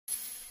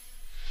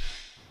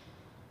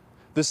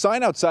The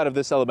sign outside of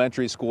this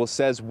elementary school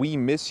says "We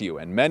miss you,"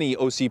 and many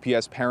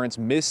OCPS parents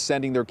miss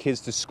sending their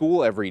kids to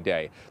school every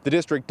day. The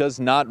district does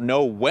not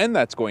know when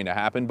that's going to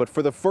happen, but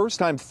for the first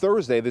time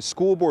Thursday, the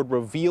school board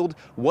revealed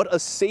what a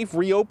safe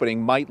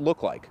reopening might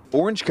look like.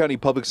 Orange County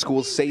Public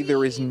Schools say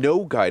there is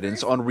no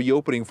guidance on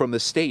reopening from the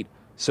state,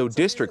 so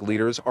district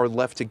leaders are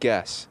left to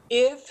guess.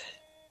 If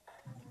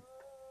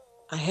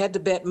I had to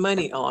bet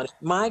money on it,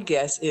 my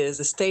guess is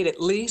the state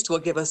at least will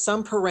give us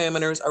some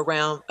parameters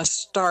around a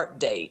start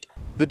date.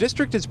 The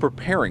district is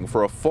preparing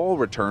for a fall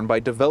return by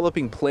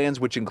developing plans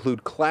which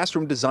include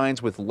classroom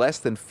designs with less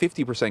than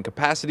 50%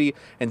 capacity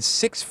and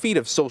 6 feet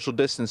of social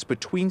distance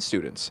between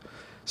students.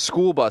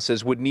 School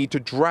buses would need to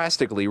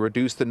drastically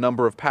reduce the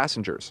number of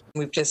passengers.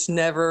 We've just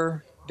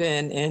never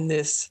been in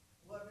this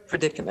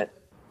predicament.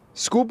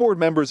 School board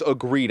members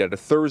agreed at a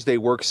Thursday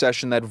work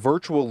session that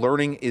virtual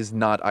learning is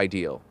not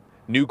ideal.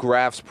 New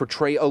graphs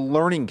portray a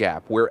learning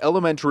gap where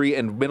elementary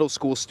and middle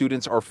school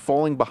students are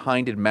falling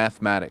behind in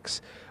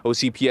mathematics.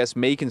 OCPS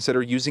may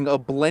consider using a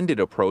blended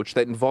approach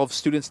that involves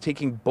students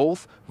taking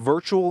both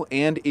virtual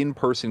and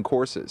in-person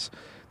courses.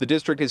 The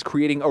district is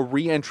creating a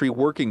re-entry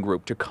working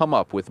group to come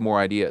up with more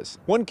ideas.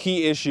 One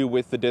key issue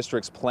with the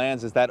district's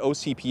plans is that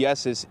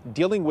OCPS is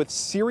dealing with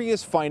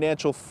serious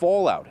financial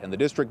fallout, and the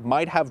district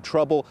might have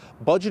trouble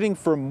budgeting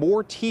for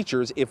more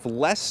teachers if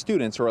less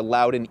students are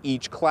allowed in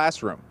each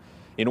classroom.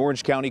 In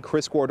Orange County,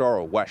 Chris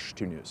Guardaro, WESH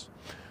 2 News.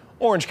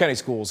 Orange County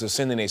Schools is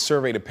sending a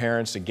survey to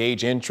parents to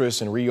gauge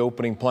interest in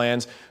reopening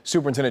plans.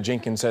 Superintendent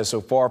Jenkins says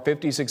so far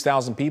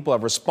 56,000 people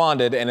have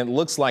responded, and it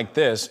looks like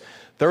this.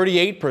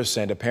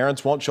 38% of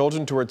parents want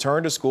children to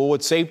return to school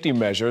with safety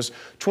measures.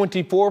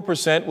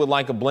 24% would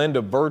like a blend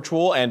of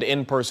virtual and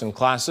in-person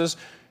classes.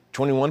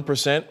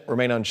 21%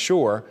 remain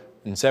unsure,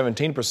 and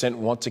 17%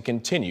 want to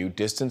continue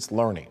distance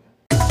learning.